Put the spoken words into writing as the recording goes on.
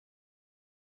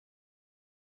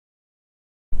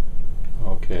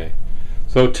Okay.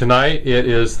 So tonight it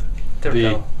is the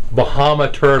Turtle. Bahama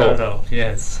turtle. Turtle,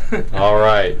 yes. All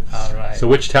right. All right. So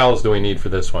which towels do we need for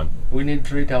this one? We need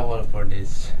 3 towels for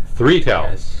this. 3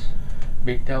 towels. Yes.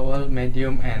 Big towel,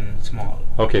 medium, and small.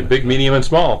 Okay, big, medium, and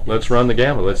small. Let's run the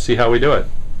gamut. Let's see how we do it.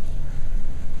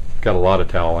 Got a lot of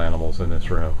towel animals in this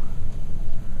room.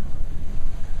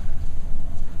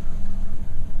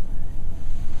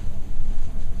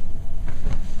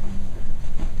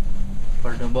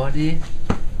 For the body,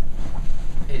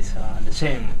 it's the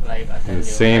same, like I tell you. The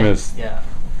same right? as Yeah.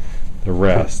 the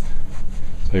rest.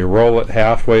 So you roll it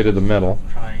halfway to the middle,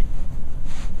 Right.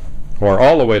 or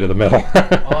all the way to the middle.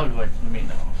 All the way to the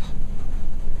middle.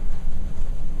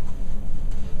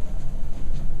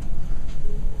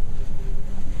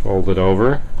 Fold it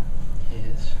over.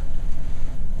 Yes.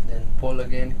 Then pull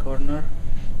again corner.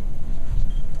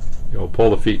 You'll pull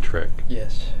the feet trick.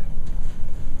 Yes.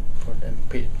 For them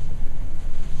feet.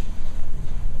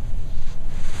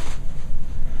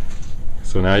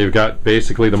 So now you've got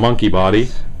basically the monkey body.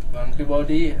 Monkey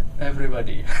body,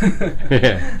 everybody.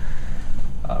 Yeah.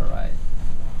 Alright.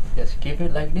 Just keep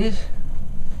it like this.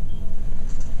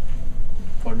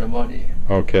 For the body.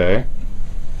 Okay.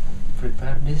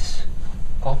 Prepare this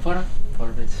cover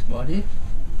for this body.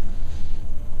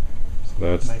 So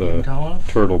that's Medium the towel.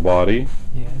 turtle body.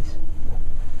 Yes.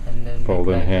 And then Fold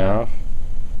make in like half.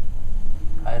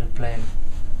 Airplane.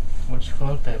 What's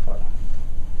called paper.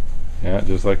 Yeah,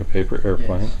 just like a paper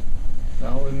airplane. Yes.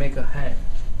 Now we make a head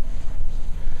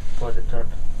for the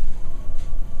turtle.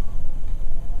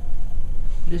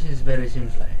 This is very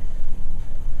simple.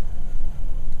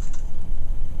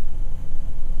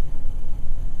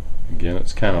 Again,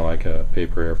 it's kind of like a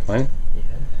paper airplane. Yes.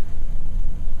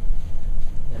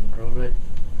 And roll it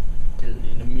till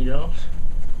in the middle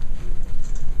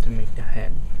to make the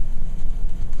head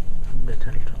of the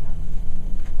turtle.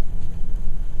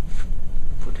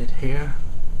 Put it here.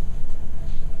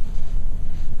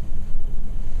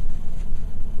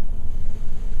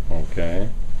 Okay.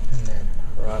 And then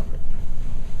rub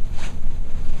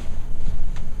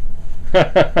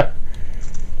it.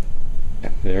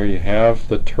 And there you have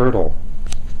the turtle.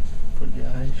 Put the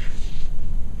eyes.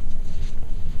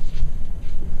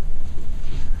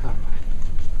 Alright.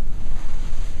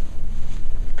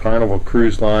 Carnival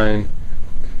Cruise Line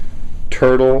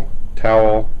turtle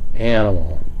towel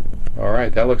animal. All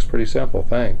right, that looks pretty simple.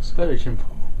 Thanks. Very simple.